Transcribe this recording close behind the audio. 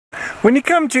When you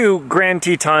come to Grand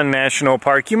Teton National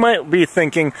Park, you might be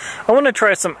thinking, I want to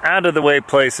try some out-of-the-way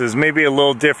places, maybe a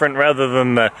little different rather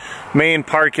than the main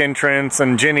park entrance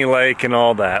and Jenny Lake and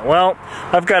all that. Well,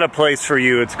 I've got a place for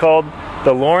you. It's called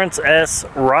the Laurance S.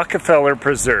 Rockefeller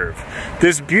Preserve.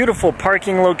 This beautiful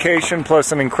parking location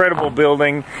plus an incredible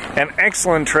building and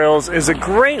excellent trails is a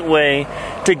great way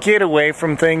to get away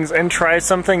from things and try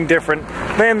something different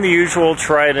than the usual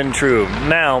tried and true.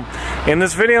 Now, in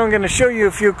this video I'm going to show you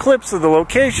a few clips of the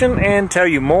location and tell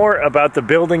you more about the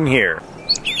building here.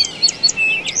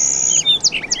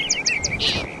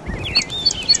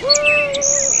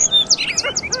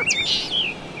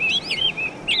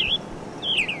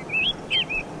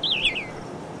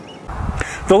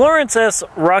 The Laurance S.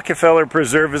 Rockefeller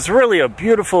Preserve is really a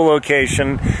beautiful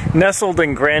location nestled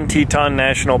in Grand Teton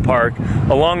National Park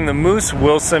along the Moose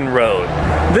Wilson Road.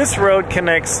 This road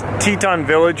connects Teton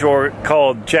Village, or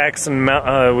called Jackson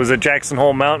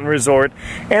Hole Mountain Resort,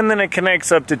 and then it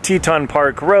connects up to Teton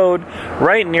Park Road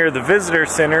right near the Visitor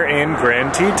Center in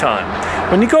Grand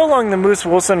Teton. When you go along the Moose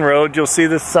Wilson Road, you'll see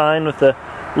this sign with the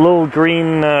little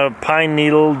green pine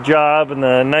needle job and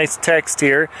the nice text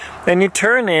here, and you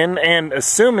turn in, and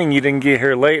assuming you didn't get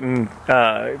here late and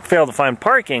fail to find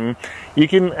parking, you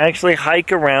can actually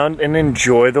hike around and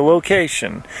enjoy the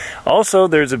location. Also,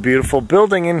 there's a beautiful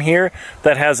building in here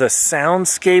that has a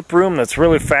soundscape room that's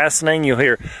really fascinating. You'll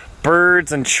hear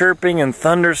birds and chirping and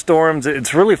thunderstorms.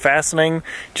 It's really fascinating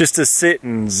just to sit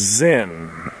and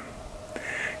zen,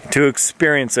 to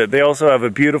experience it. They also have a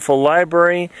beautiful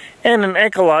library and an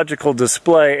ecological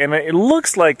display, and it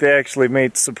looks like they actually may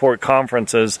support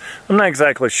conferences. I'm not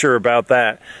exactly sure about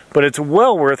that, but it's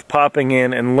well worth popping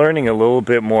in and learning a little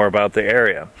bit more about the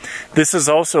area. This is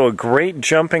also a great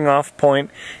jumping off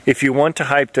point if you want to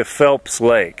hike to Phelps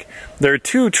Lake. There are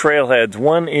two trailheads.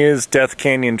 One is Death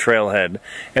Canyon Trailhead,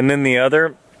 and then the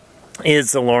other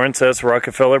is the Laurance S.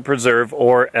 Rockefeller Preserve,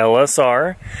 or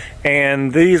LSR,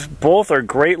 and these both are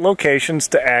great locations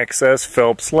to access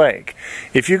Phelps Lake.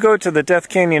 If you go to the Death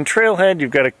Canyon Trailhead,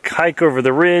 you've got to hike over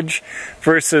the ridge,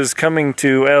 versus coming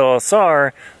to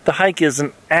LSR, the hike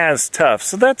isn't as tough.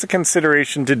 So that's a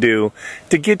consideration to do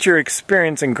to get your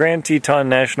experience in Grand Teton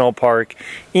National Park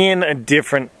in a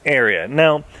different area.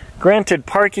 Now, granted,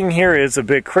 parking here is a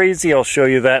bit crazy, I'll show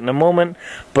you that in a moment,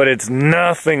 but it's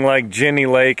nothing like Jenny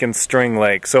Lake and String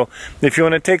Lake. So if you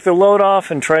want to take the load off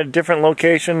and try a different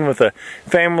location with a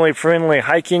family-friendly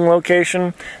hiking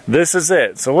location, this is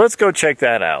it. So let's go check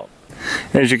that out.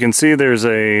 As you can see, there's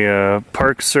a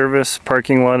Park Service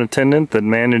parking lot attendant that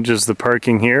manages the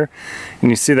parking here.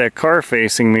 And you see that car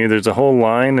facing me, there's a whole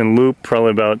line and loop, probably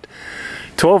about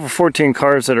 12 or 14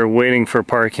 cars that are waiting for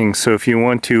parking. So if you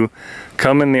want to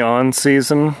come in the on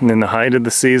season, in the height of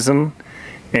the season,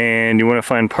 and you want to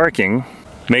find parking,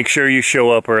 make sure you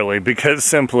show up early, because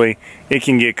simply it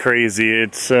can get crazy.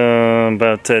 It's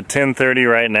about 10:30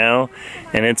 right now,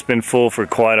 and it's been full for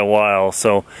quite a while.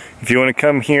 So if you want to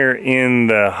come here in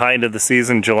the height of the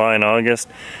season, July and August,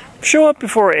 show up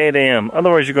before 8 a.m.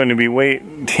 Otherwise you're going to be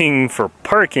waiting for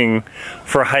parking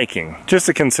for hiking. Just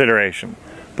a consideration.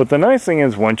 But the nice thing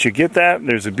is, once you get that,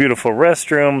 there's a beautiful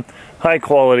restroom, high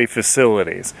quality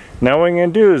facilities. Now what I'm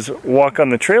going to do is walk on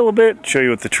the trail a bit, show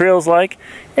you what the trail's like,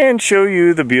 and show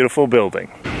you the beautiful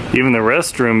building. Even the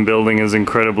restroom building is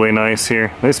incredibly nice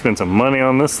here. They spent some money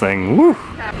on this thing. Woo!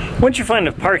 Once you find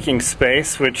a parking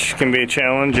space, which can be a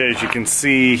challenge as you can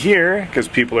see here, because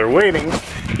people are waiting,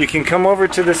 you can come over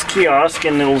to this kiosk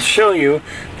and it'll show you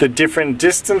the different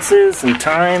distances and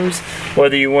times,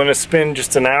 whether you want to spend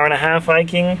just an hour and a half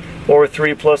hiking, or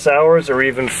 3+ hours, or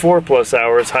even 4+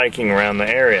 hours hiking around the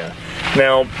area.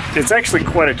 Now, it's actually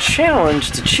quite a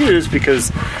challenge to choose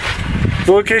because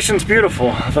the location's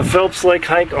beautiful. The Phelps Lake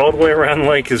hike all the way around the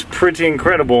lake is pretty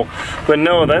incredible, but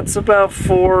no, that's about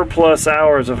 4+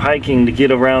 hours of hiking to get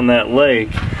around that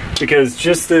lake, because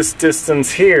just this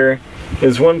distance here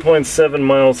is 1.7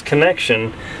 miles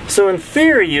connection. So in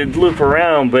theory you'd loop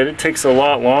around, but it takes a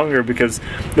lot longer because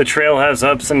the trail has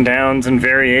ups and downs and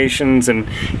variations, and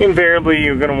invariably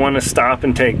you're going to want to stop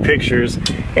and take pictures.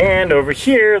 And over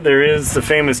here there is the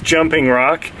famous jumping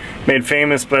rock, made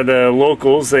famous by the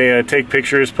locals. They take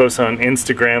pictures, post on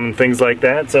Instagram and things like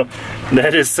that, so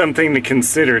that is something to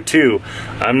consider too.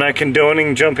 I'm not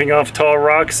condoning jumping off tall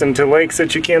rocks into lakes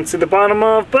that you can't see the bottom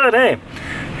of, but hey,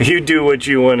 you do what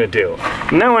you want to do.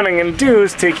 Now what I'm going to do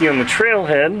is take you on the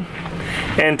trailhead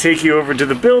and take you over to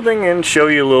the building and show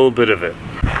you a little bit of it.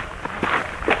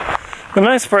 The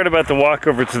nice part about the walk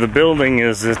over to the building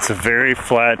is it's a very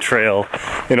flat trail.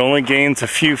 It only gains a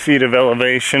few feet of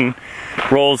elevation,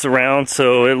 rolls around,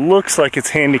 so it looks like it's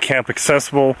handicap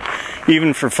accessible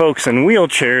even for folks in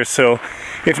wheelchairs. So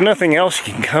if nothing else,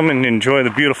 you can come and enjoy the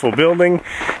beautiful building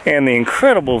and the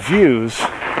incredible views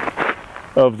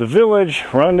of the village,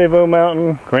 Rendezvous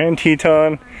Mountain, Grand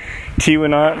Teton,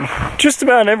 Tiwanaut, just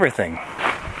about everything.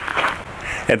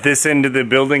 At this end of the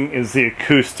building is the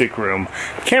acoustic room.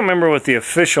 I can't remember what the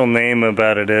official name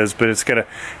about it is, but it's got a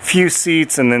few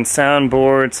seats and then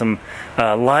soundboard, some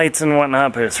lights and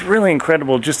whatnot, but it's really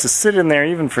incredible just to sit in there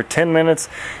even for 10 minutes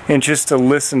and just to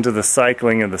listen to the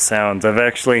cycling of the sounds. I've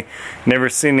actually never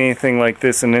seen anything like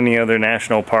this in any other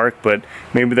national park, but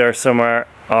maybe there are some are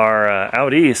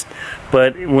out east.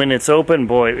 But when it's open,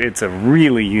 boy, it's a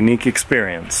really unique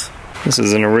experience. This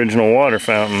is an original water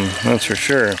fountain, that's for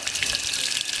sure.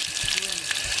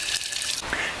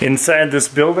 Inside this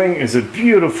building is a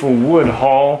beautiful wood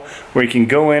hall where you can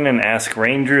go in and ask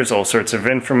rangers all sorts of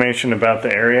information about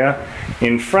the area.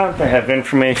 In front they have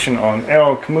information on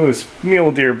elk, moose,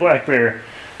 mule deer, black bear,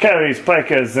 coyotes,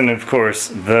 pikas, and of course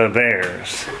the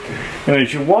bears. And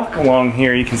as you walk along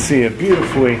here you can see a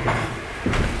beautifully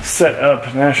set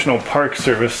up National Park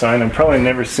Service sign. I've probably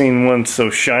never seen one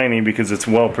so shiny because it's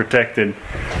well protected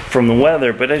from the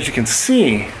weather, but as you can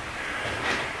see,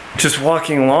 just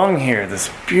walking along here,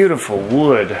 this beautiful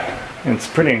wood, it's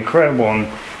pretty incredible.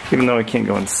 And even though I can't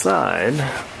go inside,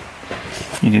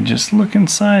 you can just look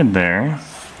inside there.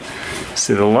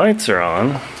 See, the lights are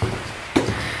on,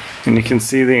 and you can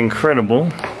see the incredible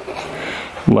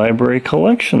library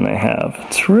collection they have.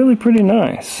 It's really pretty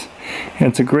nice. And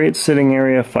it's a great sitting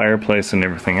area, fireplace, and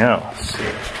everything else.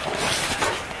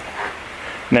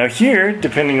 Now here,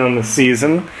 depending on the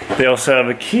season, they also have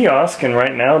a kiosk, and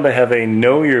right now they have a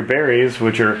Know Your Berries,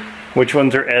 which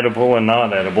ones are edible and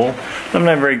not edible. I'm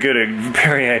not very good at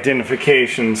berry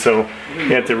identification, so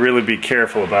you have to really be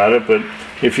careful about it, but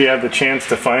if you have the chance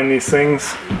to find these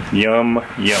things, yum,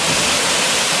 yum.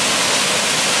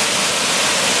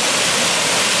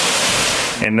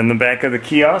 And in the back of the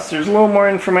kiosk, there's a little more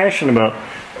information about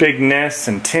big nests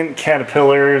and tent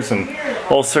caterpillars and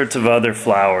all sorts of other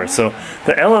flowers. So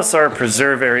the LSR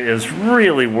Preserve area is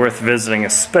really worth visiting,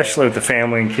 especially with the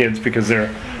family and kids, because there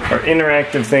are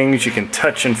interactive things you can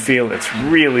touch and feel. It's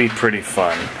really pretty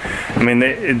fun. I mean,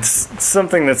 it's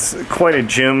something that's quite a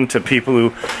gem to people who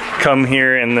come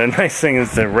here, and the nice thing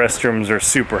is the restrooms are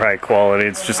super high quality.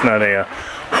 It's just not a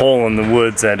hole in the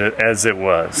woods as it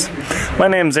was. My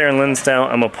name's Aaron Linsdau.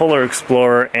 I'm a polar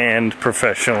explorer and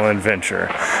professional adventurer.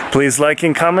 Please like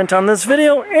and comment on this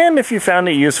video, and if you found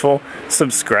it useful,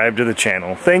 subscribe to the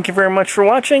channel. Thank you very much for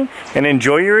watching, and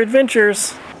enjoy your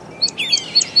adventures.